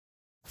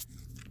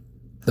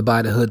The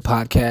Buy the Hood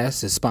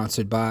podcast is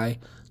sponsored by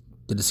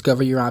the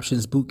Discover Your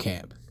Options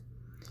Bootcamp.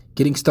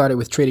 Getting started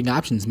with trading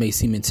options may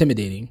seem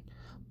intimidating,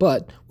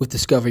 but with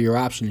Discover Your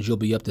Options, you'll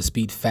be up to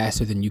speed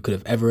faster than you could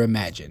have ever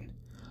imagined.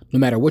 No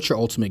matter what your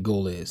ultimate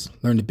goal is,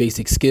 learn the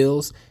basic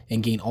skills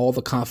and gain all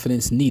the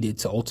confidence needed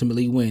to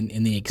ultimately win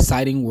in the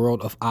exciting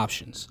world of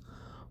options.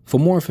 For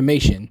more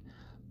information,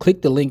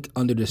 click the link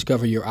under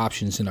Discover Your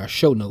Options in our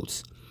show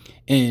notes.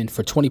 And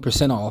for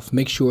 20% off,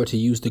 make sure to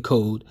use the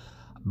code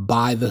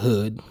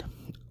BUYTHEHOOD,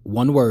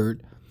 one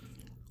word,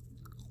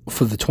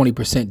 for the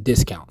 20%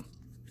 discount.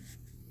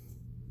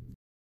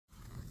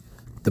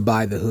 The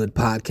Buy the Hood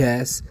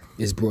podcast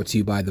is brought to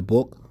you by the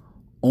book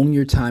Own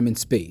Your Time and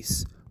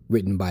Space,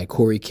 written by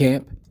Corey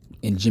Camp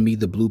and Jimmy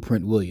the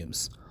Blueprint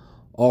Williams.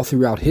 All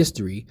throughout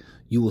history,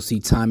 you will see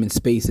time and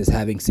space as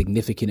having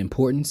significant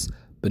importance,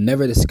 but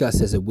never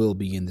discussed as it will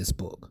be in this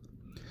book.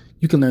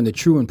 You can learn the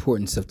true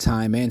importance of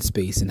time and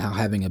space and how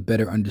having a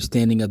better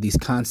understanding of these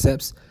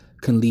concepts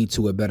can lead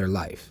to a better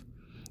life.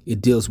 It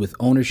deals with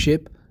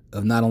ownership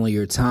of not only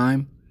your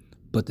time,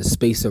 but the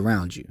space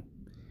around you.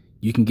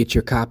 You can get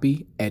your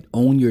copy at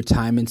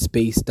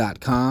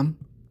ownyourtimeandspace.com,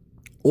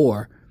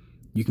 or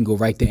you can go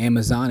right to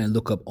Amazon and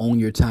look up Own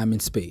Your Time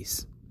and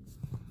Space.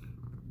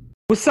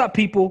 What's up,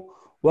 people?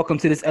 Welcome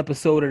to this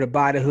episode of the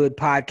Buy the Hood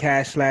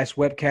podcast /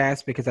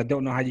 webcast, because I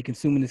don't know how you're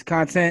consuming this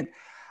content.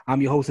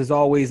 I'm your host as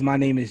always. My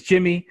name is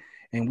Jimmy,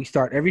 and we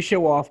start every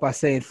show off by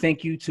saying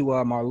thank you to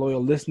our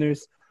loyal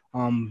listeners,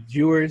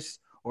 viewers,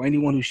 or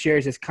anyone who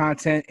shares this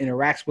content,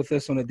 interacts with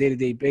us on a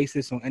day-to-day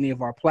basis on any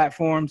of our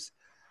platforms.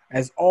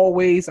 As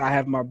always, I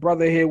have my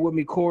brother here with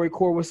me, Corey.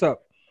 Corey, what's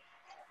up?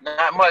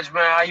 Not much,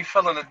 man. How you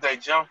feeling today,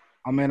 Joe?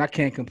 Oh, man, I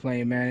can't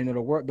complain, man. You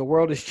know, the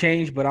world has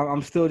changed, but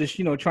I'm still just,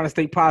 trying to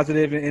stay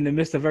positive in the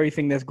midst of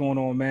everything that's going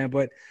on, man.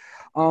 But,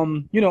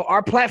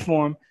 our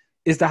platform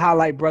is to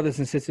highlight brothers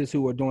and sisters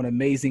who are doing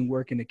amazing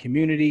work in the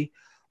community.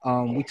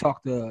 We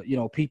talk to,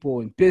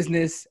 people in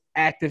business,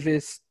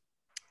 activists,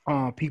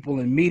 people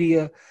in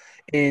media.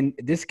 And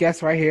this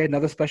guest right here,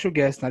 another special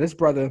guest. Now, this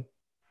brother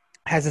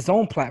has his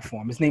own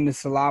platform. His name is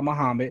Salaah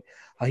Muhammad.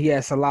 He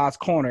has Salah's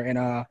Corner. And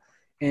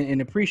in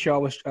the pre-show, I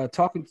was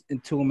talking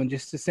to him and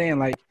just saying,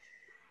 like,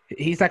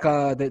 he's like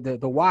the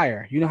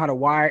wire. You know how the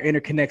wire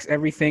interconnects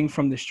everything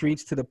from the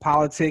streets to the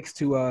politics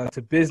to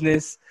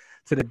business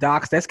to the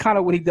docks. That's kind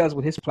of what he does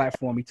with his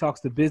platform. He talks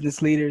to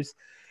business leaders.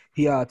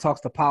 He talks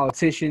to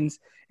politicians.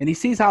 And he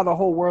sees how the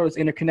whole world is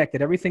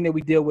interconnected. Everything that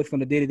we deal with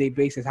on a day-to-day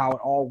basis, how it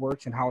all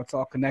works and how it's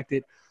all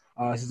connected.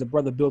 This is a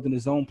brother building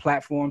his own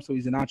platform, so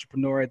he's an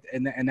entrepreneur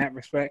in that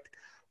respect.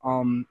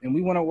 And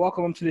we want to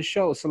welcome him to the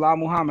show. Salaah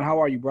Muhammad, how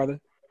are you,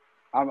 brother?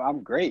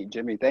 I'm great,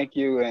 Jimmy. Thank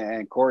you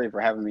and Corey for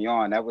having me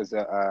on. That was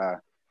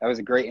a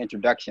great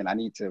introduction. I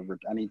need to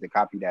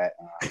copy that,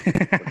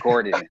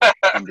 record it,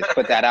 and just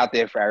put that out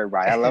there for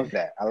everybody. I love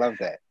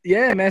that.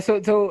 Yeah, man.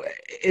 So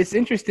it's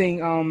interesting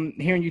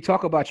hearing you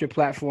talk about your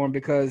platform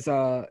because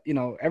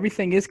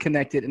everything is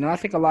connected, and I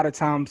think a lot of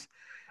times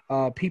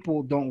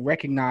people don't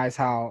recognize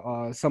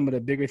how some of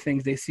the bigger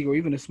things they see, or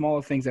even the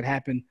smaller things that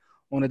happen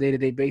on a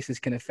day-to-day basis,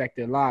 can affect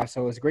their lives.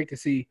 So it's great to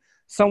see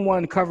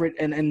someone cover it,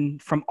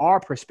 and from our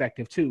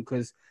perspective too,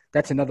 because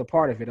that's another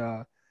part of it.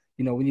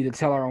 We need to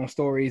tell our own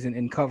stories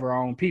and cover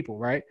our own people,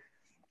 right?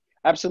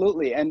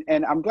 Absolutely. And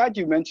I'm glad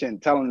you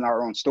mentioned telling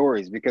our own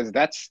stories, because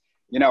that's,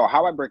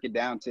 how I break it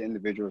down to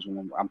individuals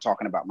when I'm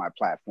talking about my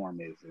platform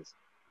is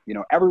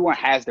everyone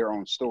has their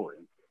own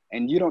story,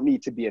 and you don't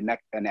need to be an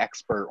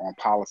expert on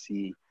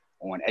policy,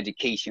 on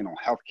education, on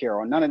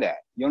healthcare, on none of that.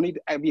 You don't need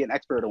to be an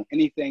expert on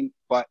anything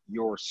but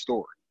your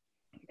story.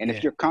 And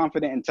if you're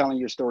confident in telling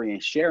your story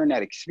and sharing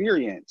that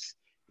experience,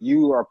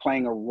 you are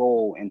playing a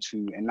role and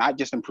not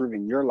just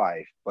improving your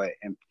life, but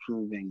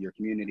improving your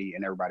community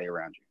and everybody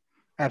around you.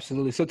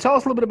 Absolutely. So tell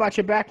us a little bit about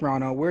your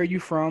background. Where are you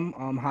from?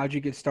 How'd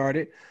you get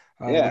started?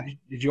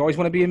 Did you always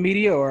want to be in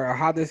media, or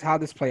how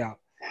this play out?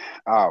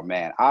 Oh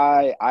man,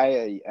 I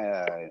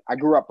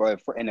grew up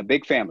in a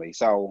big family.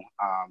 So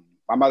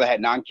my mother had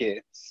 9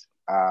 kids,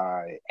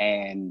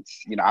 and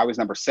I was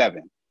number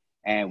 7.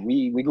 And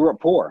we grew up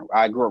poor.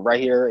 I grew up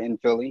right here in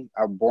Philly.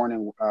 I was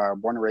born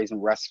and raised in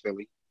West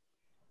Philly.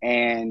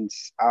 And,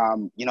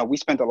 we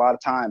spent a lot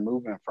of time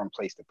moving from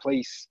place to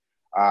place.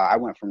 I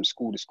went from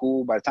school to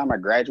school. By the time I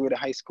graduated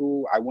high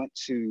school, I went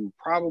to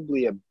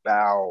probably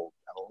about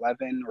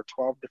 11 or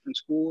 12 different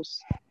schools,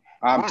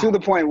 wow. To the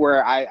point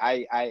where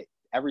I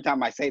every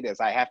time I say this,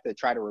 I have to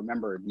try to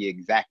remember the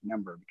exact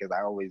number because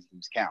I always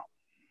lose count.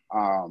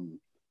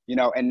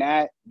 And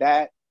that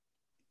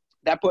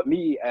put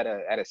me at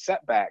a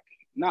setback,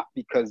 not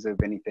because of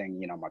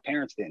anything, my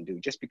parents didn't do,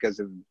 just because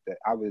of that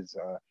I was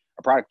a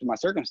product of my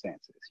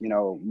circumstances,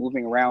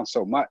 moving around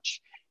so much,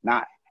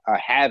 not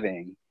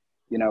having,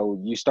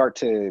 you start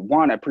to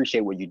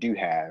appreciate what you do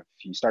have.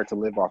 You start to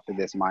live off of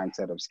this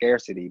mindset of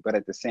scarcity. But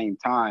at the same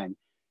time,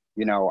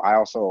 I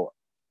also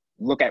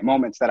look at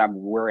moments that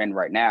we're in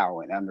right now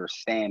and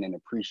understand and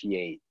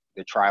appreciate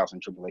the trials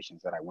and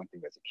tribulations that I went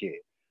through as a kid.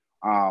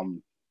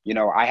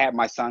 I had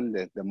my son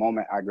the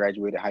moment I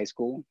graduated high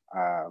school.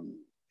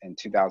 in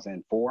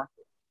 2004.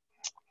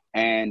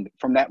 And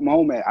from that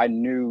moment, I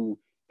knew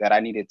that I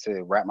needed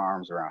to wrap my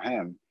arms around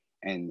him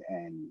and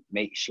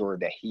make sure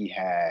that he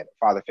had a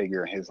father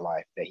figure in his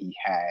life, that he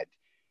had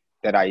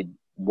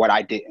what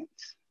I didn't.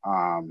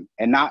 And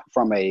not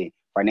from a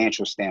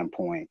financial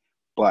standpoint,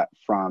 but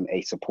from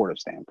a supportive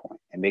standpoint,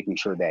 and making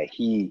sure that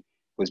he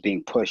was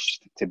being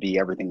pushed to be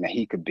everything that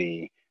he could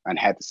be and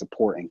had the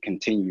support and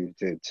continue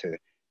to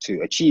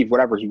achieve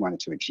whatever he wanted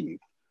to achieve.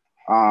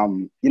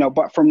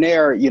 But from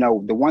there,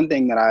 the one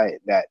thing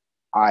that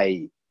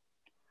I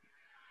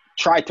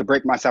tried to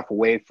break myself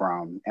away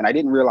from, and I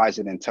didn't realize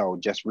it until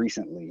just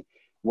recently,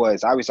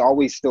 was I was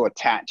always still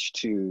attached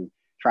to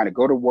trying to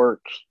go to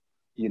work,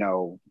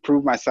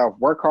 prove myself,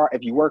 work hard.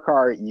 If you work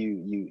hard,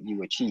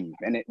 you achieve.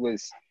 And it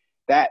was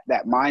that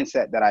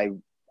mindset that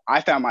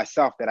I found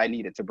myself that I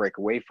needed to break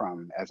away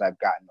from as I've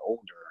gotten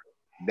older,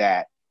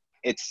 that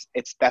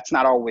that's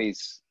not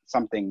always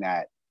something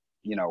that,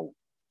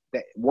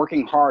 that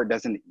working hard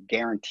doesn't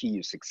guarantee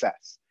you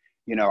success.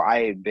 I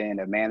had been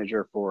a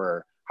manager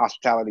for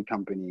hospitality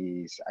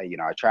companies.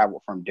 I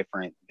traveled from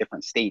different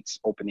states,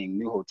 opening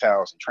new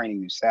hotels and training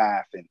new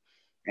staff,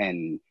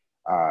 and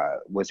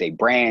was a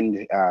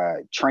brand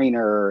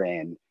trainer,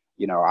 and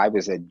I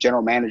was a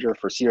general manager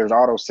for Sears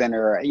Auto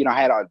Center.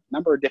 I had a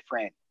number of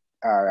different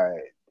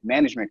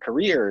management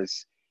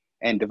careers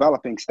and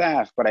developing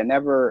staff, but I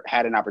never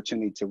had an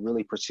opportunity to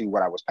really pursue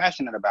what I was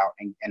passionate about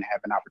and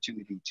have an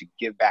opportunity to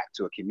give back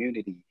to a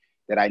community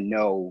that I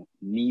know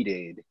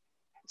needed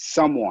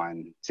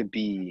someone to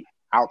be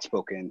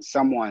outspoken,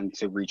 someone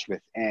to reach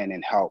within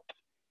and help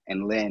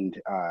and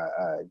lend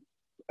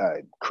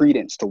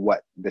credence to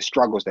what the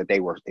struggles that they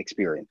were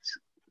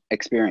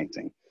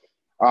experiencing.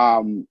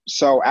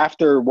 So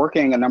after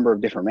working a number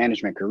of different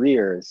management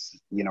careers,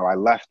 I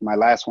left. My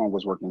last one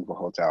was working for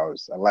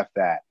hotels. I left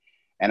that,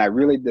 and I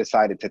really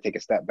decided to take a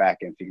step back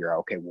and figure out,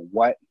 okay,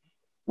 well,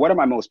 what am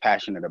I most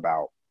passionate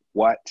about?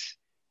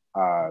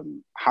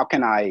 How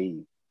can I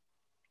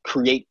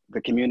create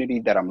the community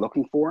that I'm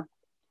looking for?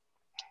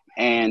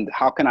 And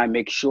how can I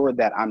make sure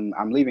that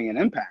I'm leaving an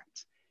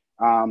impact?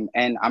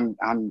 And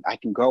I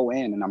can go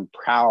in and I'm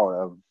proud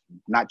of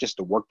not just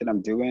the work that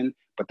I'm doing,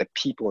 but the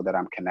people that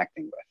I'm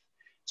connecting with.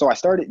 So I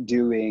started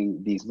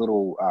doing these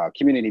little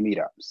community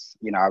meetups.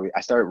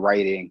 I started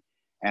writing,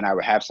 and I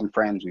would have some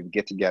friends. We would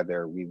get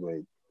together. We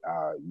would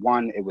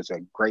it was a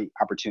great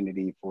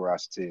opportunity for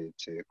us to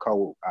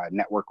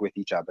network with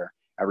each other.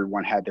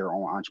 Everyone had their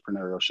own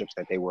entrepreneurships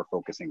that they were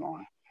focusing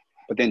on.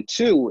 But then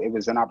two, it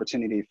was an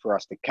opportunity for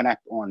us to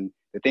connect on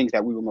the things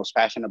that we were most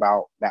passionate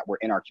about that were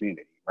in our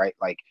community, right?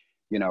 Like,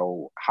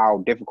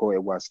 how difficult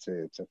it was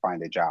to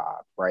find a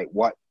job, right?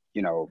 What,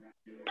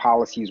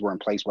 policies were in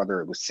place,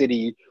 whether it was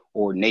city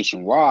or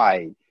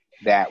nationwide,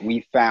 that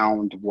we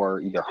found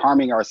were either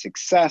harming our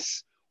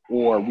success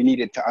or we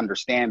needed to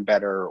understand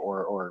better,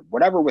 or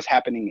whatever was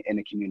happening in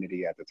the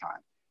community at the time.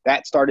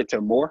 That started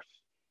to morph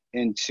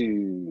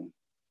into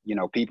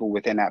people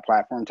within that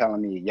platform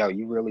telling me, yo,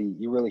 you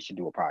really should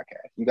do a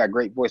podcast. You got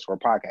great voice for a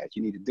podcast.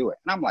 You need to do it.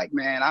 And I'm like,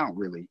 man, I don't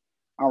really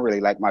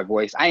like my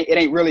voice. It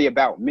ain't really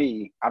about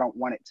me. I don't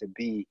want it to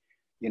be,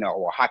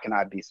 or how can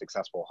I be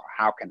successful?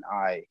 How can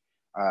I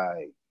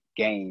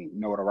gain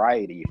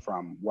notoriety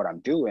from what I'm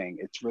doing?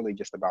 It's really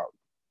just about,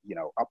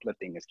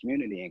 uplifting this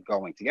community and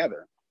going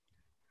together.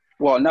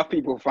 Well, enough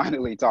people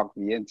finally talked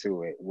me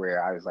into it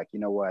where I was like, you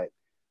know what,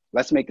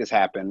 let's make this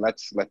happen.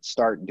 Let's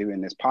start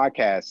doing this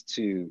podcast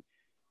to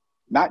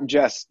not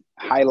just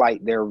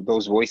highlight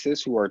those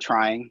voices who are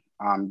trying,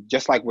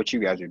 just like what you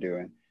guys are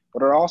doing,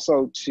 but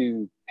also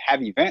to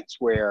have events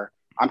where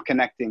I'm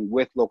connecting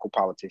with local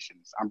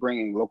politicians. I'm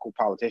bringing local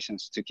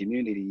politicians to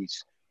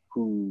communities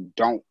who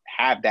don't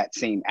have that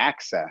same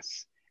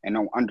access and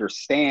don't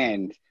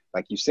understand,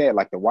 like you said,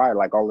 like The Wire,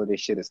 like all of this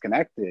shit is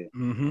connected,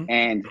 Mm-hmm.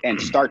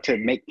 and start to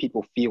make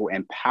people feel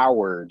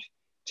empowered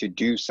to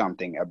do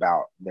something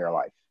about their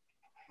life.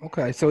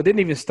 Okay, so it didn't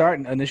even start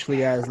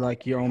initially as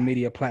like your own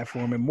media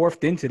platform. It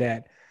morphed into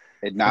that.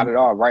 Not at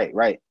all. Right.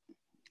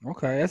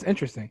 Okay, that's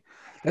interesting.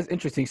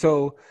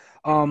 So,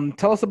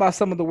 tell us about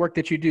some of the work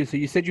that you do. So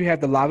you said you have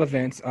the live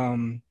events.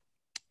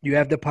 You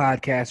have the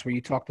podcast where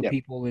you talk to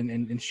people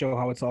and show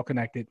how it's all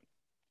connected.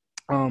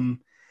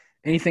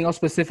 Anything else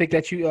specific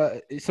that you?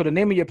 So the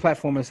name of your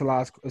platform is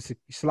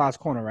Salah's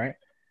Corner, right?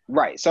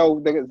 Right. So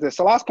the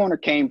Salah's Corner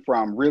came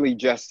from really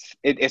just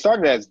it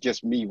started as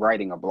just me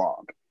writing a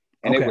blog.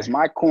 And It was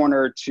my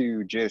corner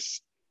to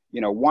just,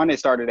 one, it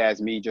started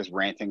as me just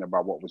ranting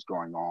about what was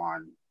going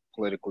on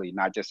politically,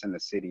 not just in the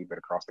city, but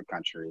across the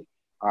country,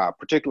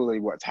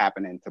 particularly what's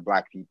happening to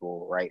Black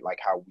people, right? Like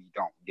how we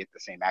don't get the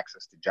same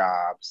access to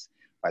jobs.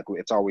 Like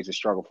it's always a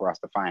struggle for us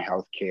to find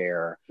health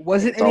care.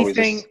 Was it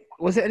anything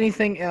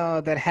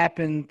that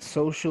happened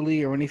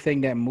socially or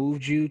anything that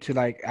moved you to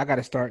like, I got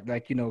to start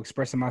like,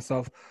 expressing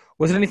myself?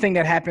 Was it anything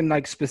that happened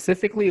like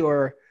specifically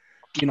or,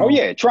 Oh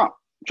yeah, Trump.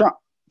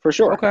 For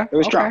sure. Okay. It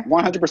was Trump,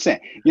 100%.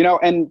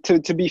 And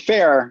to be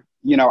fair,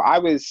 I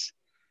was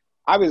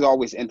I was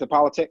always into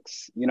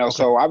politics, Okay.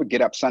 so I would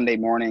get up Sunday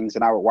mornings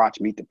and I would watch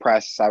Meet the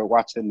Press. I would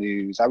watch the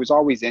news. I was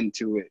always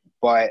into it,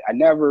 but I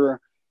never,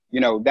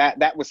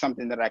 that was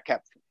something that I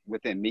kept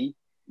within me.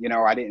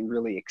 I didn't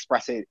really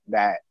express it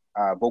that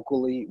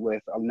vocally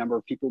with a number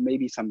of people,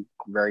 maybe some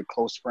very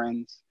close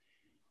friends.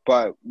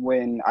 But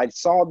when I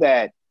saw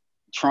that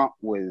Trump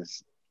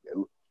was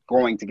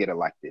going to get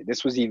elected,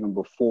 this was even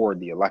before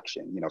the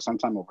election,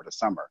 sometime over the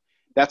summer.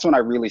 That's when I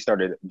really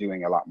started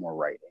doing a lot more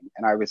writing.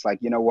 And I was like,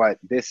 you know what,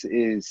 I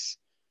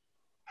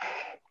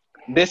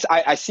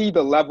see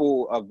the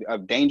level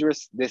of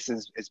dangerous this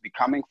is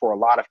becoming for a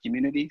lot of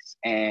communities,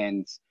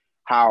 and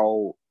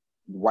how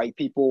white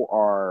people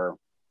are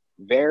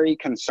very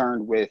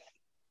concerned with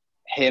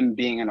him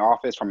being in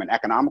office from an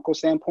economical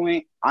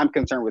standpoint. I'm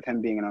concerned with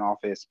him being in an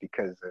office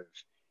because of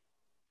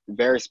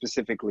very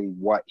specifically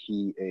what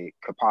he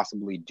could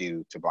possibly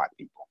do to Black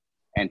people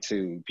and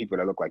to people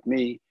that look like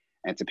me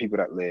and to people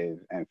that live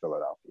in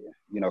Philadelphia.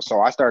 So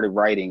I started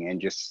writing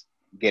and just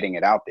getting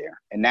it out there,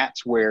 and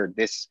that's where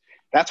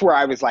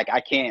I was like,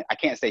 I can't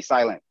stay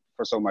silent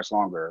for so much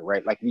longer,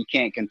 right? Like, we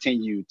can't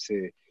continue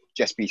to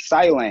just be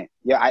silent.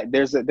 Yeah,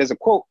 there's a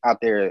quote out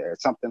there,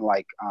 something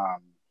like,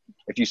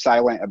 if you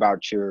silent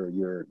about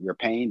your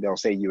pain, they'll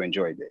say you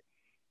enjoyed it.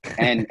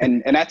 And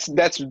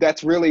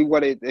that's really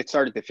what it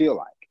started to feel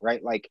like,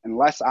 right? Like,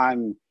 unless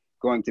I'm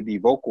going to be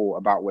vocal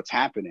about what's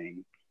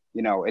happening,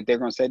 they're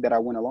going to say that I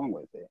went along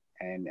with it.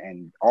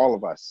 And all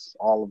of us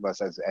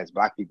as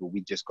Black people,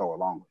 we just go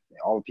along with it.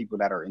 All the people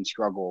that are in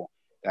struggle,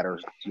 that are,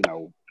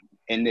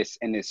 in this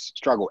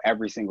struggle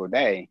every single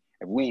day,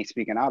 if we ain't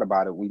speaking out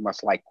about it, we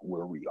must like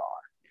where we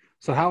are.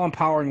 So how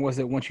empowering was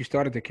it once you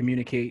started to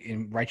communicate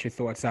and write your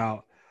thoughts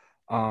out?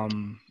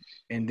 And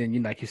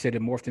then, like you said,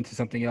 it morphed into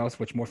something else,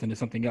 which morphed into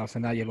something else,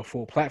 and now you have a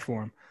full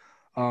platform.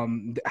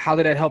 How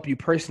did that help you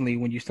personally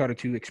when you started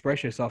to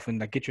express yourself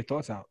and get your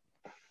thoughts out?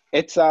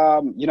 It's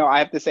I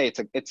have to say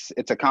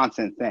it's a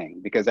constant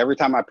thing, because every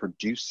time I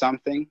produce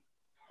something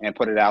and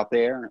put it out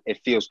there, it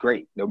feels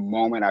great the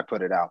moment I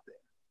put it out there.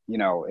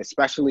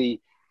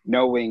 Especially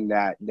knowing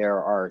that there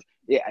are,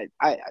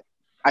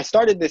 I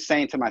started this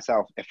saying to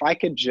myself, if I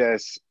could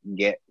just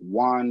get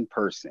one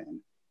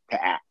person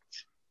to act,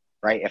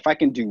 right? If I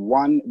can do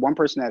one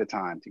person at a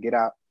time to get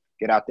out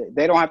there.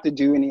 They don't have to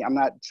do any, I'm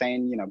not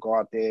saying, go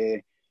out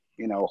there,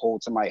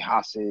 hold somebody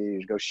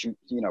hostage, go shoot,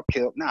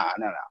 kill. No.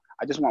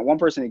 I just want one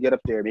person to get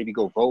up there, maybe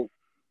go vote,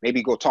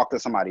 maybe go talk to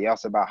somebody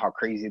else about how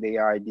crazy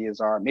their ideas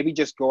are. Maybe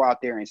just go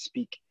out there and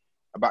speak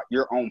about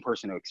your own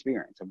personal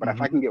experience. But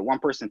if I can get one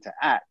person to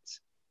act,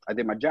 I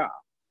did my job.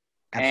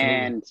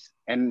 Absolutely.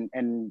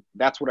 And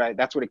that's what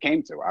it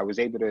came to. I was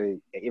able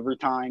to, every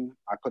time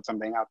I put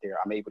something out there,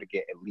 I'm able to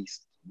get at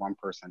least one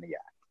person to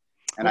act.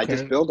 And I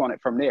just Okay. build on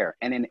it from there.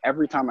 And then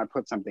every time I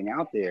put something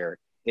out there,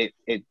 it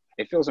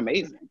feels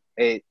amazing.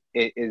 It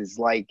is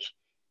like,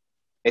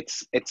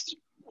 it's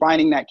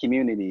finding that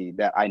community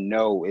that I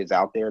know is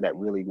out there that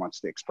really wants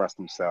to express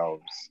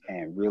themselves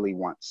and really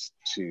wants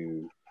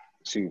to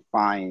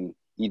find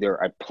either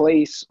a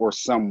place or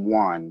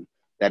someone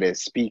that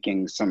is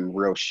speaking some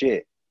real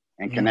shit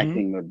and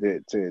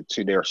connecting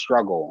to their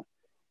struggle,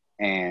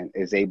 and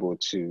is able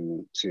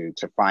to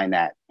find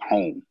that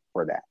home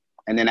for that.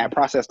 And then that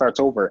process starts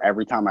over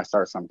every time I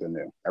start something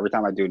new. Every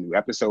time I do a new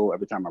episode,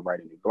 every time I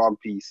write a new blog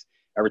piece,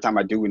 every time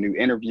I do a new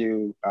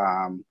interview,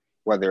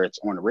 whether it's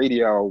on the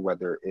radio,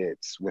 whether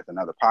it's with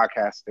another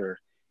podcaster,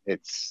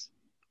 it's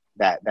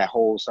that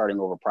whole starting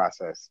over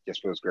process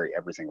just feels great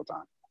every single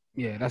time.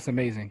 Yeah, that's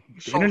amazing.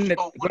 The So, internet.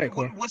 so Go ahead,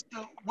 Corey. what's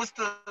the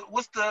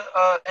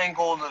end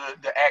goal of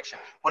the action?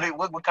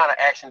 What kind of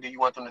action do you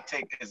want them to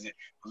take? Is it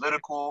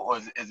political, or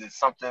is it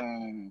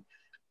something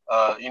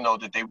that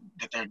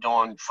they're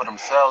doing for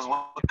themselves?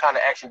 What kind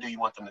of action do you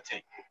want them to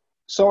take?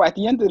 So at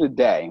the end of the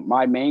day,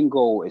 my main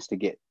goal is to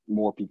get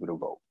more people to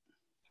vote.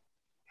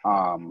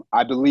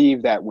 I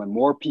believe that when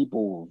more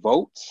people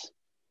vote,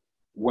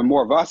 when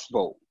more of us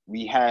vote,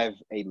 we have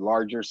a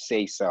larger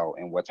say-so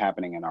in what's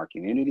happening in our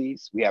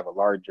communities. We have a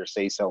larger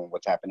say-so in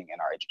what's happening in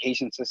our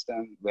education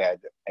system. We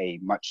had a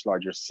much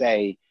larger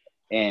say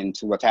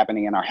into what's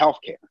happening in our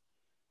healthcare.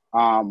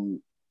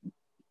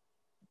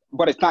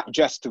 But it's not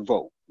just to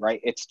vote,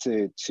 right? It's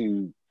to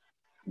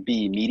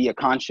be media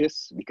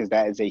conscious, because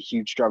that is a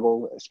huge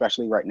struggle,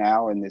 especially right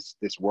now in this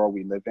world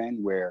we live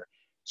in, where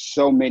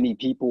so many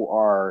people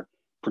are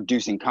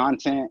producing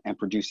content and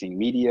producing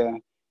media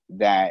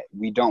that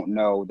we don't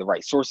know the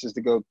right sources to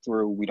go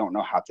through. We don't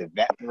know how to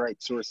vet the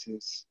right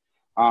sources.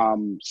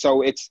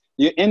 So it's,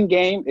 your end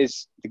game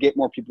is to get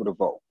more people to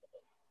vote,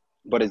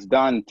 but it's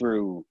done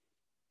through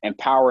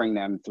empowering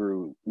them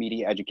through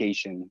media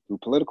education, through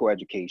political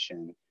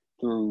education,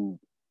 through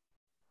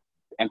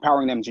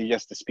empowering them to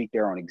speak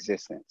their own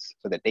existence,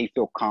 so that they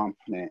feel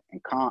confident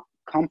and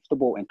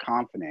comfortable and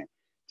confident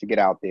to get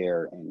out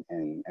there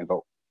and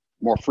vote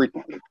more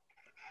frequently.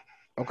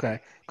 Okay,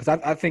 because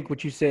I think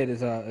what you said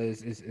is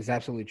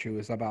absolutely true.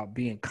 It's about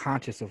being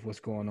conscious of what's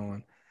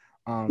going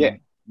on. Yeah.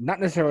 Not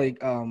necessarily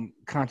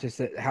conscious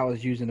that how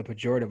it's used in a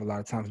pejorative a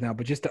lot of times now,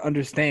 but just to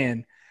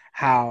understand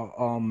how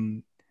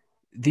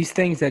these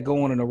things that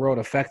go on in the world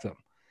affect them.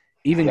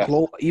 Yes.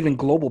 Even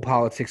global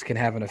politics can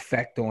have an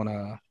effect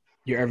on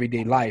your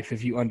everyday life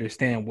if you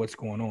understand what's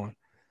going on,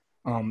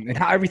 and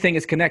how everything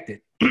is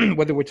connected.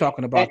 Whether we're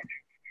talking about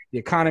the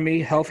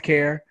economy,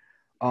 healthcare,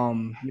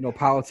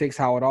 politics,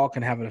 how it all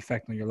can have an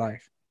effect on your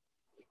life.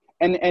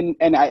 And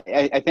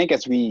I think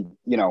as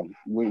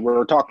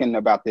we're talking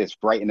about this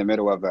right in the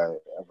middle of a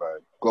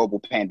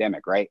global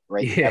pandemic, right?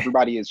 Yeah.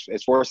 Everybody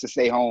is forced to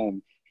stay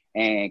home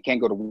and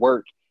can't go to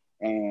work,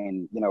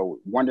 and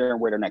wondering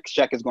where their next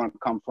check is going to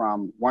come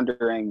from,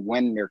 wondering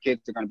when their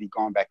kids are going to be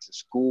going back to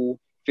school.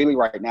 Philly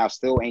right now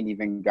still ain't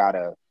even got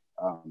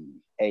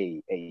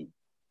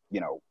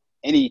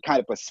any kind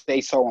of a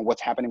say-so on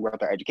what's happening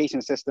with our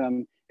education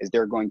system. Is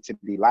there going to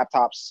be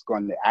laptops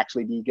going to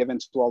actually be given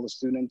to all the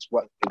students?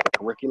 What is the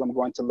curriculum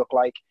going to look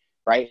like,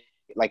 right?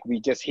 Like we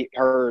just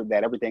heard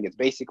that everything is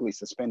basically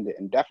suspended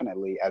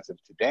indefinitely as of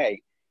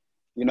today.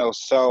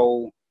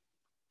 So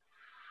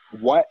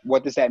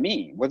what does that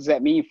mean? What does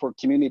that mean for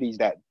communities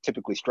that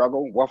typically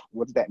struggle? What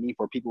does that mean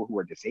for people who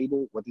are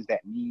disabled? What does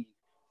that mean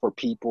for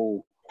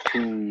people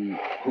who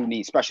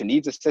need special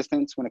needs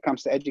assistance when it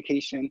comes to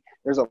education?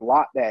 There's a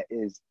lot that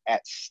is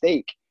at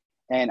stake.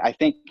 And I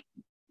think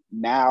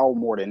now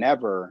more than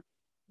ever,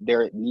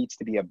 there needs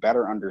to be a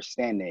better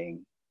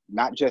understanding,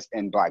 not just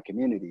in Black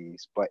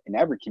communities, but in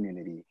every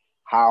community,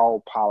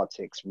 how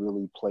politics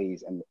really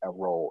plays a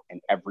role in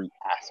every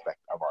aspect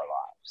of our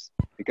lives.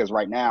 Because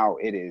right now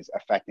it is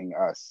affecting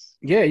us.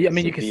 Yeah. I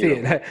mean, you can see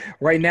severely. it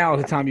right now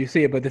is the time you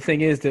see it. But the thing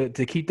is to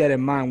keep that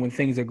in mind when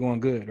things are going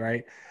good,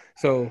 right?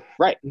 So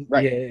Right.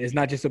 yeah, it's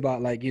not just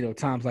about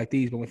times like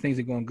these, but when things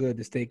are going good,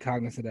 to stay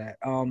cognizant of that.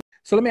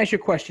 So let me ask you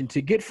a question.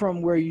 To get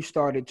from where you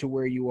started to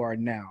where you are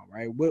now,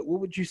 right? What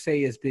would you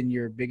say has been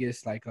your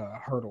biggest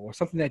hurdle, or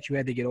something that you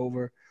had to get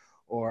over,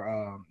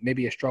 or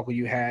maybe a struggle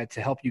you had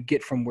to help you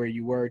get from where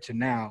you were to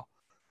now,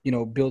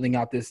 building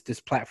out this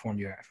platform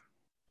you have?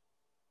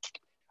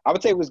 I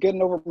would say it was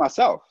getting over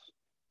myself.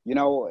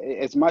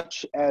 As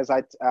much as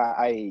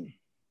I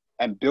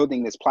am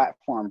building this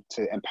platform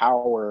to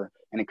empower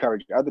and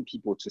encourage other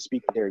people to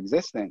speak their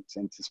existence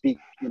and to speak,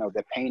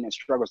 the pain and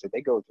struggles that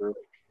they go through,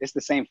 it's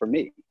the same for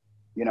me.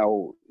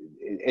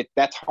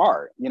 That's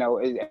hard,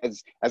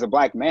 as a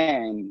Black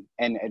man,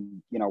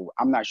 and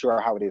I'm not sure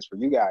how it is for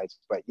you guys,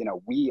 but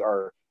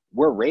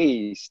we're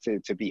raised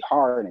to be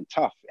hard and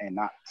tough, and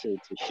not to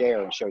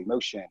share and show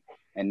emotion,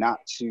 and not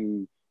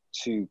to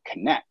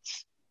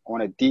connect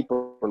on a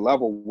deeper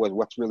level with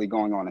what's really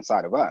going on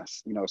inside of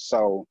us.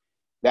 So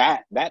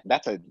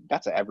that's a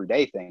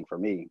everyday thing for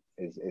me,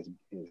 is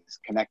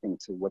connecting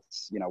to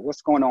what's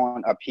going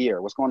on up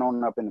here, what's going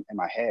on up in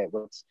my head,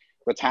 what's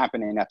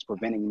happening that's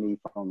preventing me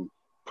from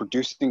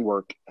producing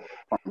work,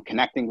 from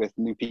connecting with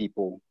new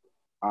people,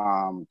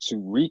 to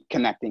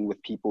reconnecting with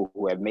people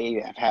who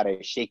may have had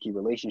a shaky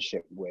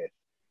relationship with.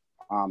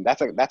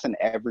 That's an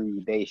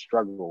everyday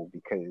struggle,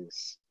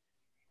 because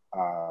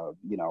I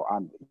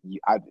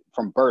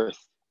from birth,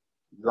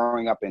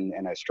 growing up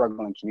in a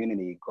struggling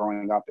community,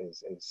 growing up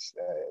as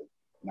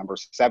number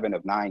 7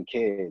 of 9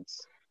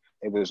 kids,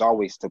 it was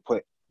always to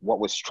put what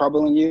was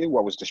troubling you,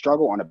 what was the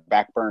struggle, on a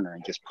back burner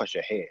and just push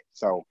ahead.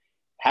 So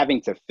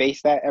having to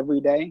face that every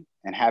day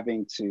and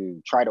having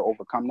to try to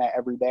overcome that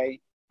every day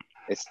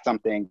is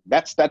something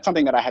that's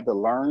something that I had to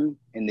learn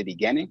in the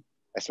beginning,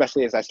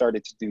 especially as I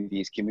started to do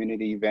these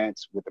community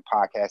events with the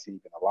podcast and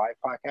even a live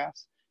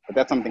podcast. But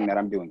that's something that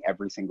I'm doing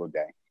every single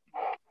day.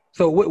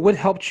 So what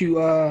helped you,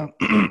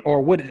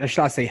 or what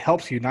should I say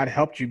helps you, not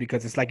helped you,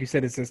 because it's like you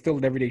said, it's still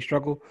an everyday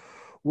struggle.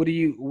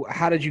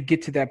 How did you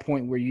get to that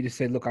point where you just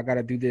said, look, I got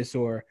to do this,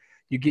 or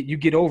you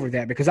get over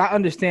that? Because I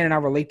understand and I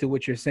relate to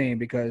what you're saying,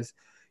 because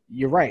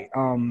you're right.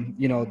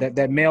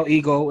 That male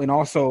ego, and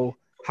also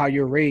how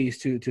you're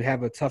raised to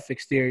have a tough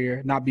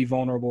exterior, not be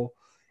vulnerable,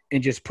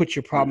 and just put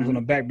your problems on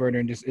the back burner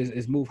and just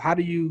is move. How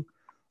do you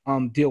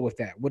deal with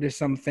that? What are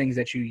some things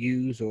that you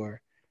use,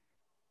 or?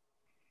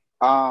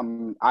 I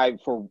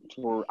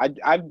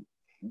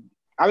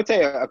would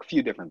say a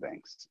few different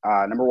things.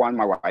 Number one,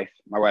 my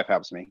wife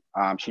helps me.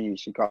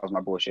 She calls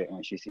my bullshit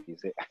when she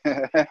sees it.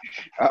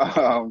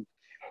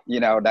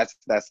 That's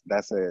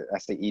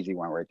the easy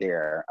one right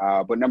there.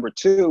 But number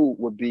 2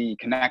 would be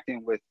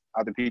connecting with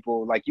other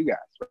people like you guys,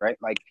 right?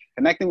 Like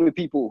connecting with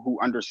people who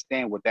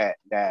understand what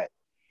that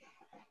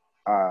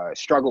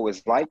struggle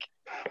is like,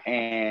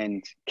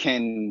 and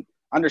can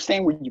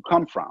understand where you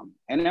come from.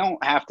 And they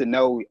don't have to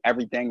know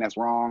everything that's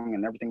wrong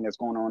and everything that's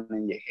going on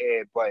in your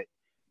head, but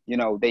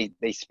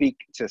they speak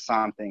to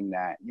something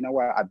that,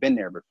 I've been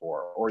there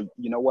before, or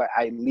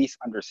I at least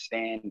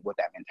understand what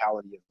that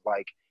mentality is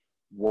like,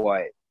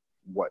 what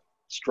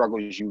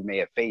struggles you may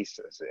have faced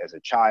as a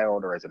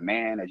child, or as a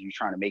man, as you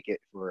trying to make it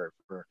for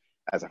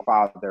as a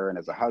father and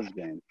as a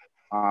husband,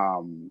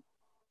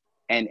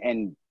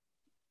 and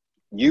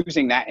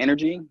using that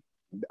energy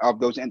of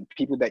those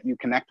people that you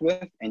connect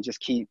with, and just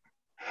keep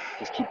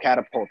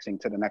catapulting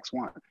to the next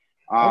one.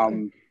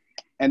 Okay.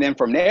 And then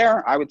from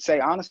there, I would say,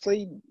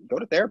 honestly, go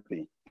to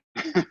therapy.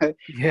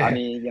 Yeah. I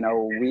mean,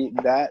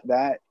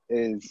 that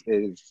is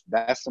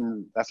that's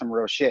some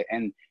real shit.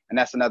 And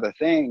that's another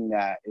thing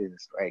that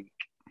is like,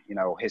 you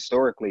know,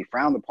 historically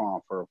frowned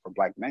upon for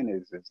Black men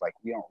is like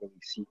we don't really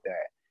seek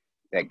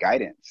that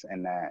guidance,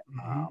 and that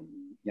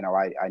you know,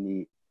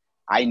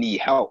 I need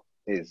help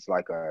is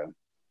like a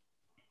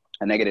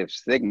negative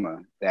stigma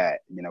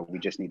that, you know, we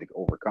just need to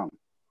overcome.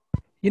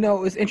 You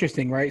know, it's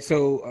interesting, right?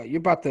 So you're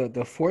about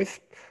the fourth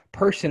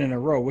person in a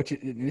row, which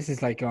this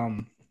is like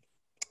a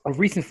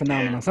recent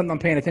phenomenon, something I'm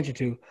paying attention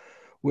to,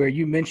 where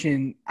you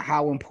mentioned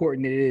how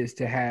important it is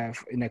to have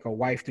like a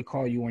wife to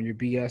call you on your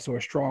BS, or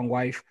a strong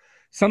wife.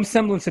 Some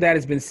semblance of that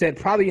has been said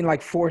probably in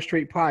like 4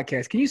 straight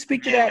podcasts. Can you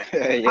speak to that?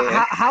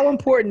 Yeah. How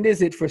important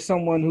is it for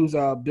someone who's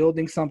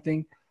building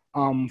something,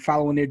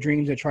 following their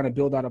dreams, or trying to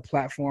build out a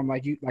platform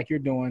like you're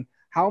doing?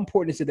 How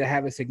important is it to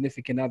have a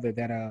significant other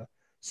that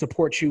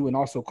supports you and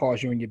also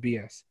calls you on your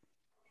BS?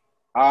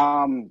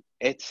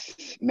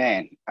 It's,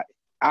 man,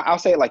 I'll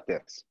say it like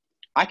this.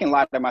 I can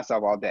lie to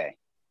myself all day,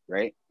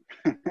 right?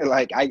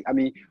 Like, I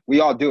mean, we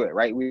all do it,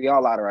 right? We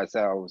all lie to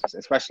ourselves,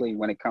 especially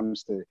when it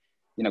comes to,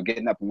 you know,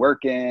 getting up and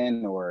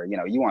working, or, you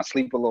know, you want to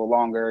sleep a little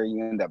longer,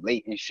 you end up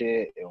late and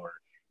shit, or,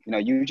 you know,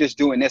 you just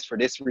doing this for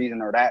this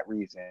reason or that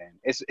reason.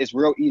 It's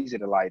real easy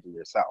to lie to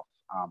yourself.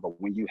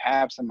 But when you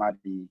have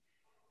somebody,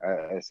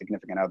 a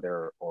significant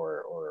other,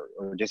 or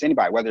just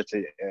anybody, whether it's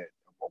a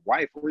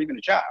wife or even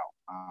a child,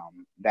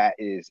 that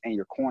is in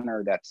your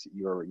corner, that's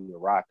your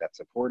rock, that's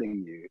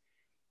supporting you,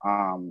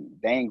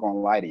 they ain't gonna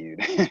lie to you.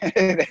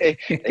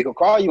 they gonna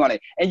call you on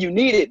it, and you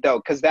need it though,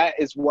 because that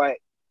is what.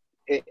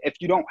 If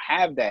you don't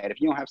have that, if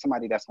you don't have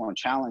somebody that's going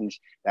to challenge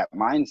that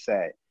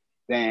mindset,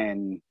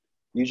 then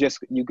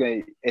you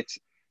could. It's,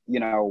 you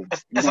know,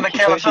 it's an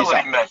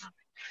accountability measure.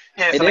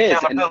 Yeah, it's an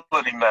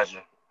accountability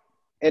measure.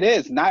 It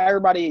is. Not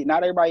everybody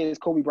is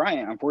Kobe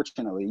Bryant,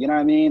 unfortunately. You know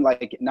what I mean?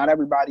 Like, not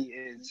everybody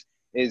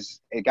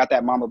is it got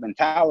that mama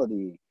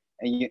mentality,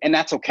 and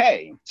that's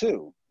okay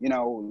too. You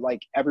know,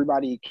 like,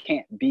 everybody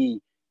can't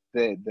be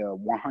the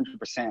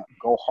 100%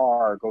 go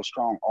hard, go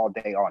strong all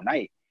day, all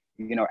night.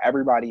 You know,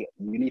 everybody,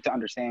 you need to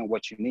understand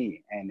what you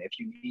need. And if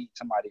you need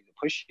somebody to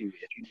push you,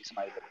 if you need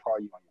somebody to call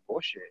you on your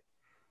bullshit,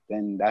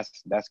 then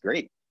that's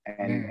great.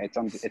 And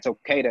it's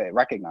okay to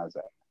recognize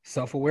that.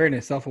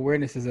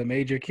 Self-awareness is a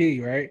major key,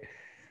 right?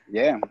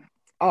 Yeah.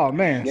 Oh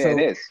man. Yeah, it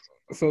is.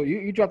 So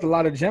you dropped a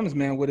lot of gems,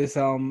 man, with this.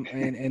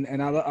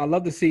 And I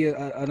love to see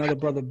another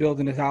brother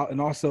building this out,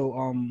 and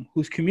also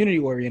who's community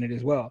oriented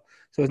as well.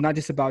 So it's not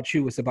just about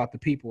you; it's about the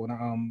people. And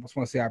I just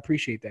want to say I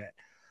appreciate that.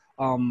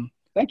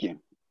 Thank you.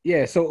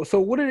 Yeah. So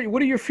what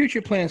are your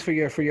future plans for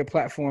your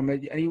platform? Are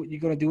you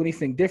going to do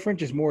anything different,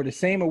 just more of the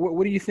same, or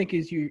what do you think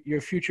is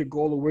your future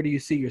goal, or where do you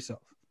see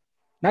yourself?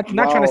 Not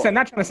trying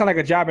to sound like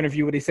a job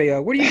interview where they say,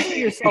 where do you see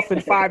yourself in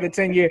 5 to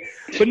 10 years?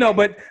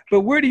 But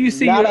where do you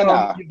see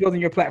you building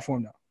your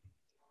platform now?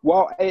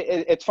 Well,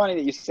 it's funny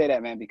that you say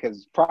that, man,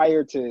 because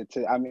prior to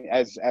I mean,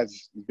 as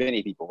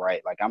many people,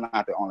 right? Like, I'm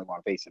not the only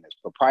one facing this,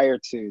 but prior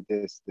to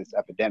this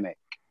epidemic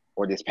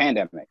or this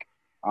pandemic,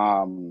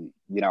 you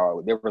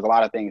know, there was a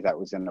lot of things that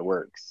was in the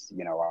works.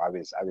 You know, I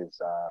was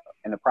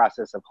in the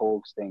process of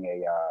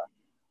hosting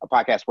a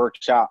podcast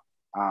workshop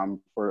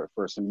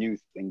for some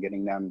youth, and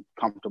getting them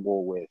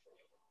comfortable with,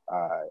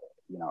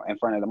 you know, in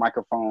front of the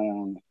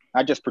microphone,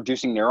 not just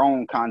producing their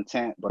own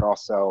content, but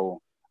also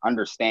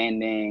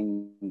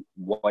understanding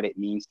what it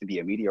means to be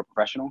a media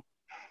professional.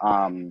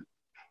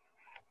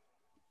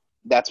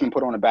 That's been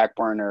put on the back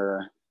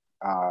burner,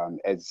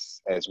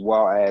 as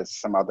well as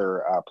some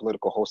other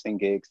political hosting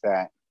gigs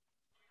that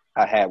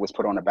I had was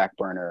put on the back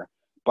burner.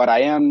 But I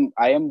am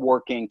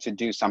working to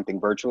do something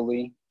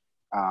virtually,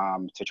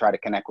 to try to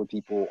connect with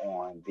people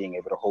on being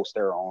able to host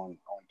their own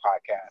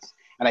podcasts.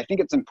 And I think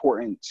it's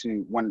important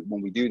to, when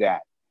we do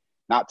that,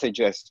 not to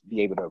just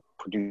be able to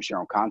produce your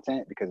own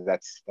content, because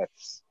that's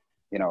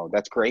you know,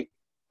 that's great,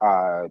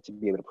 to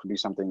be able to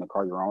produce something to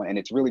call your own. And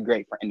it's really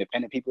great for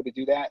independent people to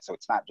do that. So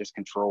it's not just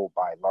controlled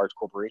by large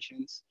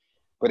corporations,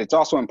 but it's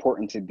also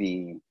important to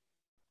be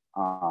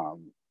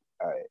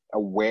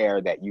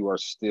aware that you are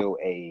still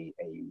a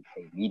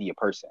media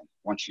person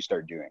once you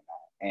start doing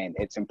that. And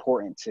it's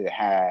important to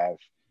have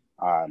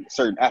a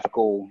certain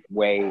ethical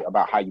way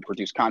about how you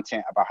produce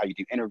content, about how you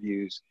do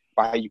interviews,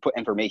 about how you put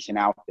information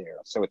out there.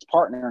 So it's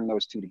partnering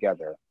those two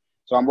together.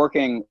 So I'm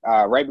working,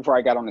 right before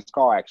I got on this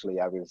call, actually,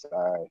 I was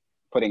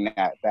putting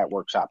that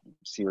workshop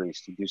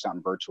series to do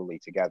something virtually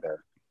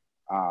together,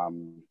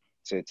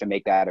 to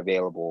make that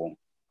available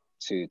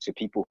to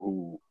people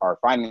who are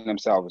finding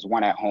themselves,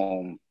 one, at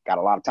home, got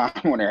a lot of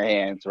time on their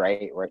hands,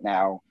 right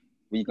now.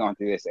 We've gone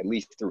through this at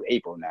least through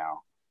April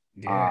now,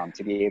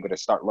 to be able to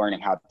start learning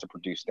how to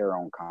produce their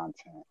own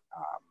content.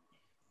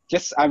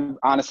 I'm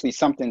honestly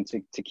something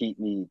to keep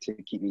me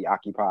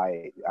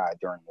occupied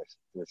during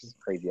this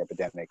crazy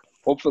epidemic.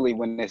 Hopefully,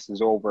 when this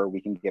is over,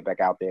 we can get back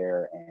out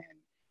there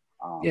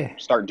and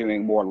start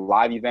doing more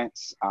live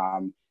events.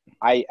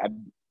 I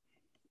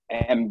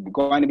am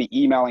going to be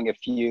emailing a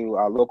few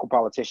local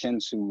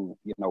politicians who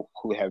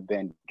have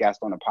been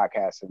guests on the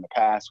podcast in the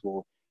past.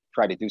 We'll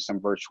try to do some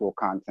virtual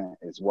content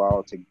as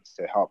well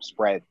to help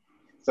spread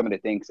some of the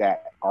things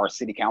that our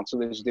city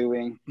council is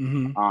doing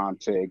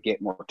to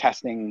get more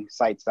testing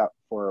sites up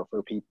for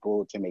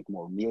people, to make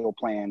more meal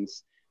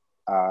plans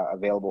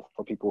available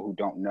for people who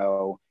don't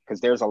know. Because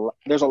there's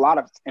a lot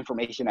of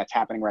information that's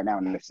happening right now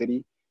in the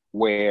city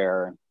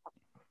where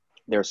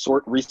there's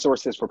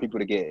resources for people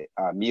to get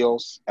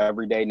meals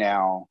every day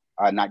now,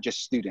 not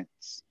just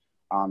students.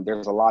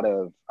 There's a lot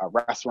of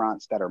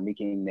restaurants that are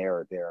making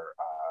their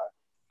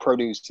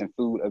produce and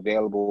food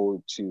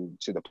available to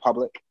the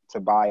public to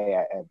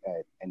buy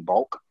in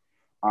bulk,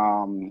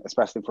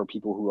 especially for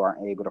people who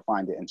aren't able to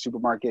find it in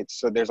supermarkets.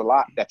 So there's a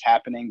lot that's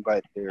happening,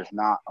 but there's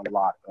not a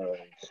lot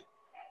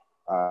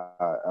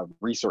of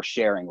resource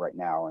sharing right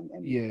now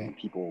and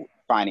people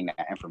finding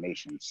that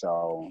information.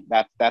 So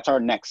that's our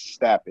next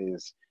step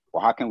is,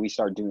 well, how can we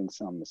start doing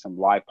some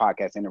live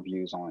podcast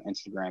interviews on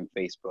Instagram,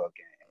 Facebook,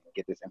 and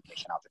get this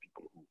information out to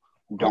people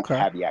who don't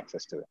have the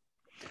access to it.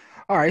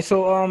 All right.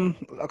 So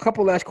a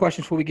couple last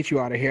questions before we get you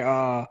out of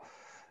here.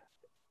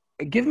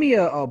 Give me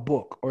a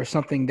book or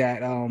something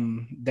that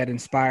that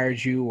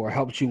inspired you or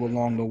helped you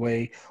along the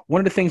way. One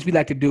of the things we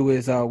like to do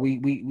is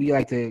we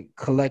like to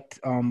collect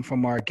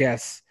from our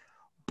guests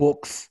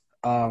books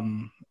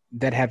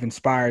that have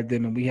inspired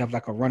them, and we have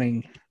like a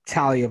running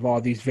tally of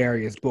all these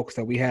various books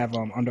that we have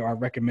under our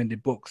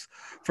recommended books.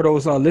 For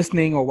those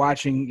listening or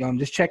watching,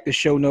 just check the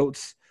show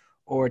notes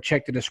or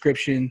check the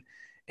description,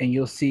 and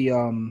you'll see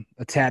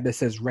a tab that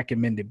says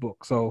recommended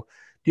book. So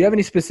do you have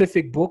any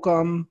specific book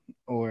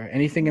or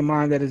anything in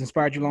mind that has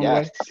inspired you along the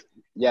way?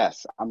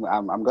 Yes,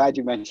 I'm glad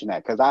you mentioned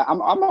that, because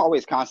I'm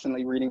always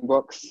constantly reading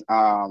books.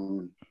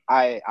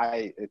 I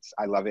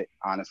love it,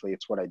 honestly.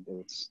 It's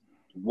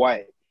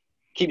what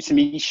keeps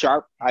me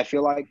sharp, I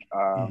feel like.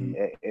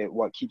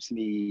 What keeps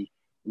me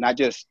not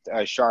just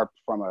sharp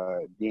from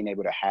being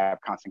able to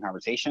have constant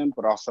conversation,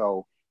 but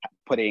also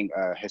putting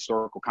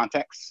historical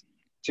context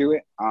to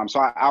it. So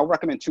I'll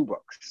recommend two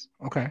books.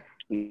 Okay.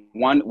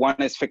 One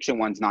is fiction,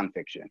 one's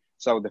nonfiction.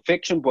 So the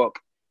fiction book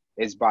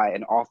is by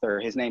an author.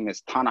 His name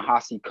is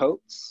Ta-Nehisi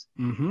Coates,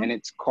 and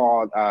it's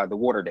called The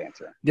Water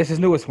Dancer. This is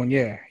newest one,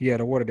 yeah,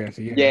 The Water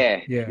Dancer.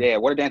 Yeah.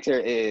 Water Dancer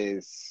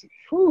is,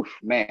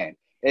 man,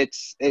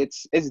 it's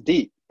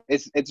deep.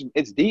 It's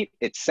deep.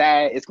 It's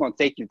sad. It's going to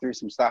take you through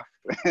some stuff.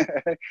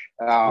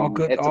 All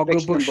good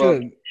books book.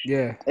 Should.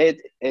 Yeah.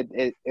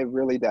 It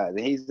really does.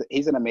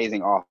 He's an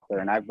amazing author,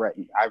 and I've read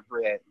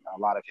a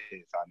lot of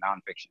his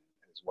nonfiction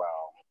as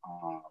well.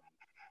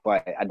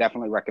 But I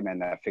definitely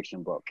recommend that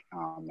fiction book.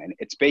 And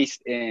it's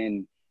based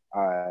in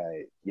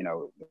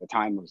the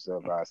times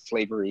of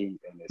slavery,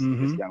 and this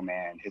young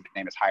man, his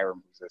name is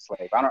Hiram, who's a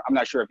slave. I'm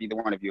not sure if either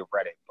one of you have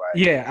read it, but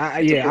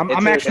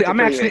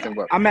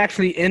I'm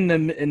actually in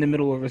the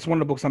middle of it. It's one of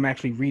the books I'm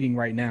actually reading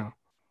right now.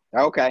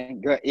 Okay,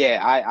 good.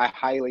 Yeah, I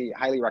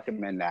highly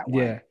recommend that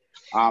one. Yeah.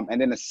 And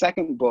then the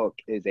second book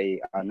is a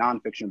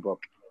nonfiction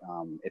book.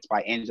 It's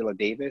by Angela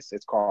Davis.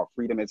 It's called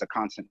Freedom is a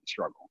Constant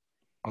Struggle.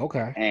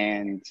 Okay.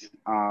 And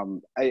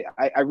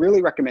I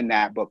really recommend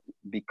that book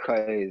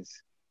because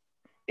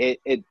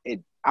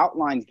it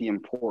outlines the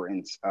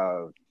importance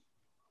of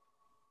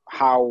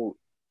how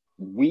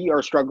we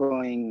are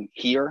struggling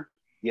here,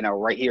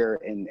 right here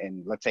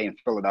in let's say in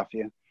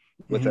Philadelphia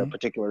with a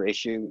particular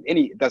issue.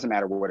 It doesn't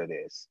matter what it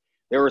is.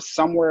 There is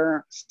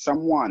someone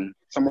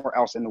somewhere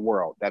else in the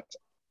world that's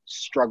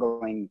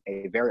struggling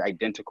a very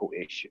identical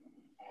issue.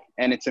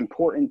 And it's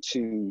important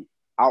to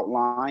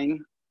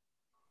outline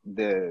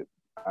the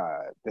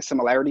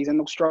similarities in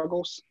those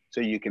struggles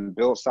so you can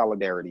build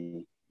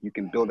solidarity, you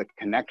can build a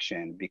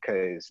connection,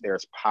 because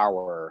there's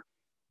power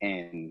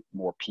in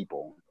more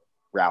people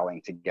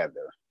rallying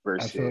together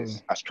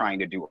versus us trying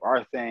to do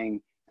our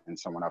thing and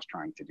someone else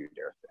trying to do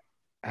their thing.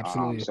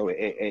 Absolutely. So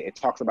it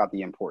talks about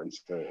the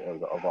importance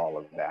of all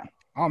of that.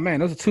 Oh man,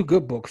 those are two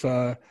good books.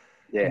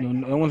 Yeah.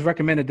 No one's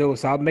recommended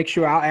those, so I'll make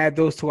sure I'll add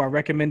those to our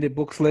recommended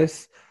books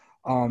list.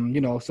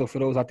 So for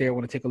those out there who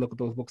want to take a look at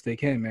those books, they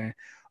can, man.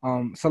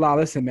 Salaah,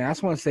 listen, man, I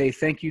just want to say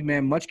thank you,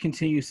 man. Much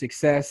continued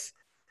success.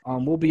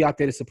 We'll be out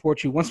there to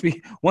support you once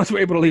we're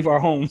able to leave our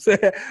homes.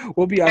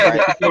 We'll be out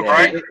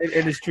there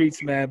in the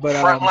streets, man. But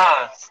front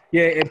lines.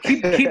 Yeah, and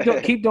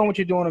keep doing what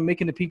you're doing and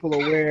making the people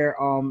aware,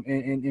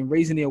 and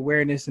raising the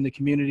awareness in the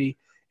community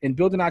and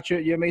building out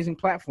your amazing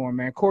platform,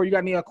 man. Corey, you got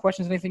any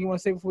questions? Anything you want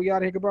to say before we get out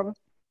of here, good brother?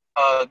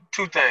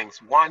 Two things.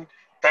 One,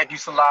 thank you,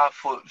 Salaah,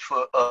 for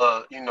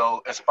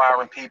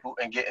inspiring people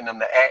and getting them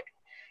to act.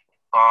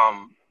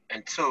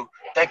 And two,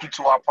 thank you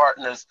to our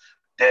partners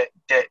that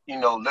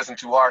listen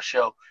to our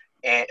show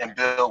and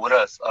build with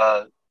us.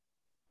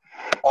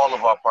 All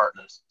of our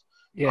partners.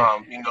 Yeah.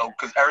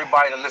 Because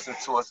everybody that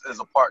listens to us is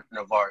a partner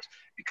of ours.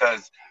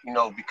 Because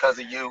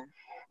of you,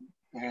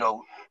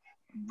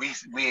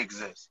 we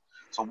exist.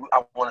 So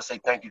I want to say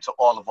thank you to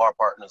all of our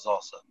partners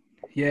also.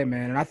 Yeah,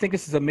 man. And I think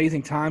this is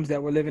amazing times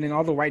that we're living in,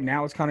 although right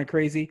now it's kind of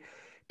crazy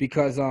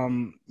because,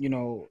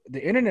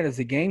 the internet is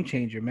a game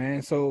changer,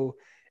 man. So,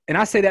 and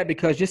I say that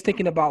because just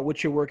thinking about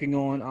what you're working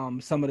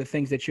on, some of the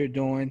things that you're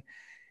doing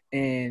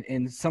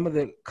and some of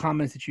the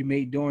comments that you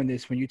made during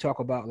this, when you talk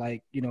about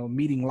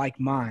meeting like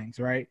minds,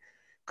 right?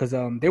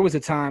 Because there was a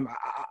time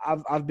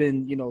I've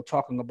been, you know,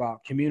 talking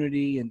about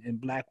community and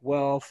Black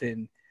wealth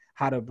and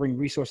how to bring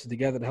resources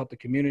together to help the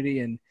community.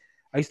 And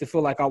I used to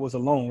feel like I was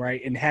alone,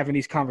 right? And having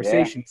these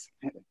conversations.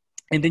 Yeah.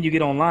 And then you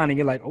get online and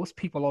you're like, oh, it's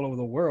people all over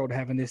the world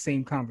having this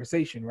same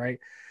conversation, right?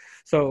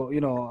 So,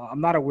 you know,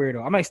 I'm not a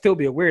weirdo. I might still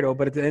be a weirdo,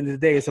 but at the end of the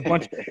day, it's a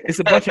bunch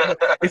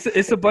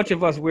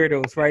of us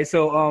weirdos, right?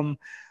 So,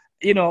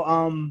 you know,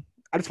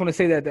 I just want to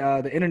say that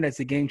the internet's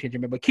a game changer,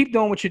 man. But keep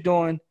doing what you're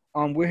doing.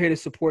 We're here to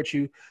support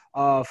you.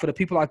 For the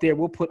people out there,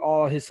 we'll put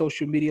all his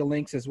social media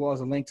links as well as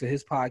a link to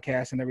his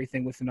podcast and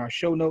everything within our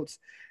show notes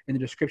in the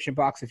description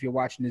box if you're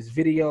watching this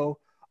video.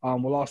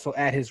 We'll also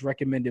add his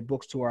recommended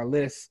books to our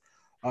list.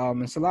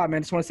 And Salaah,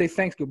 man, just want to say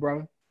thanks, good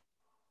brother.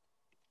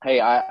 Hey,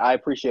 I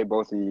appreciate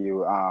both of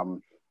you.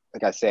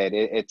 Like I said,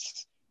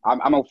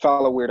 I'm a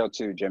fellow weirdo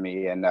too,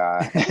 Jimmy, and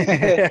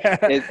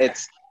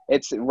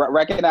it's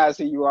recognize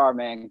who you are,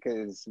 man,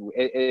 because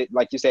it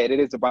like you said, it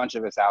is a bunch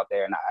of us out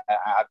there, and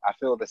I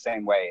feel the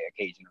same way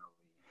occasionally.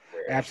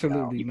 Where,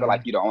 absolutely, you feel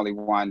like you're the only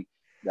one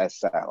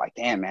that's like,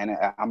 damn, man,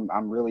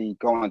 I'm really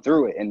going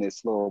through it in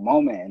this little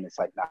moment, and it's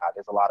like, nah,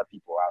 there's a lot of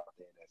people out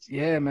there.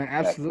 Yeah, man,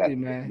 absolutely,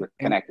 that man. We're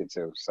connected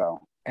to,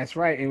 so. That's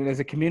right. And as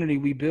a community,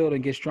 we build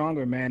and get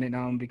stronger, man.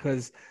 And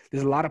because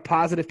there's a lot of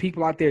positive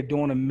people out there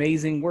doing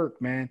amazing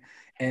work, man.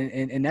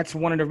 And that's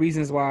one of the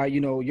reasons why, you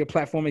know, your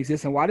platform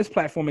exists and why this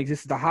platform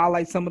exists, is to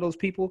highlight some of those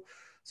people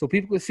so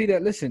people can see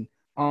that, listen,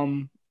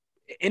 and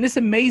it's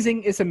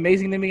amazing. It's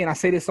amazing to me. And I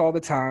say this all the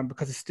time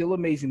because it's still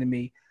amazing to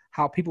me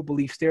how people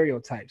believe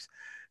stereotypes.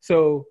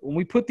 So when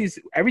we put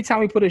every time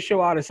we put a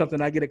show out or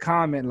something, I get a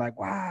comment like,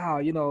 wow,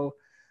 you know,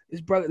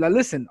 this brother, like,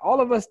 listen, all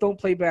of us don't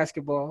play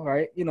basketball,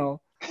 right? You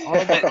know,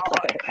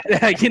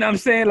 like, you know what I'm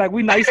saying? Like,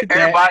 we nice at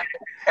that.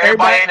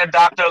 Everybody ain't a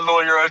doctor, a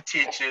lawyer, or a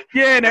teacher.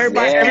 Yeah, and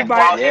everybody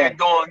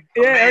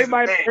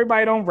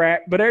don't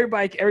rap, but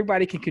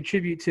everybody can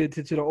contribute to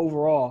the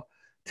overall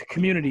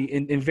community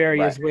in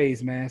various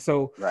ways, man.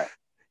 So,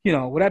 you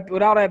know,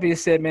 with all that being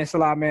said, man,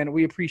 Salaah, man,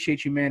 we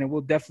appreciate you, man, and we'll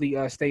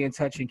definitely stay in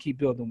touch and keep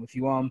building with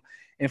you.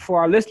 And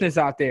for our listeners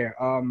out there,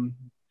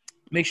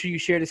 make sure you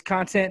share this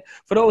content.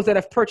 For those that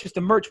have purchased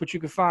the merch, which you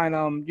can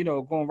find, you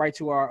know, going right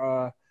to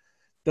our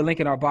the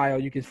link in our bio,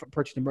 you can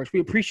purchase the merch. We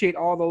appreciate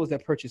all those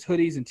that purchase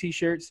hoodies and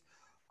T-shirts.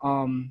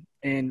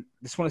 And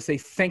just want to say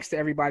thanks to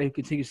everybody who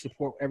continues to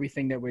support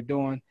everything that we're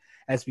doing.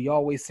 As we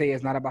always say,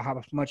 it's not about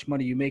how much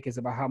money you make, it's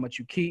about how much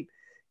you keep.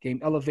 Game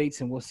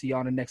elevates, and we'll see you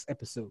on the next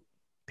episode.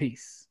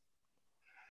 Peace.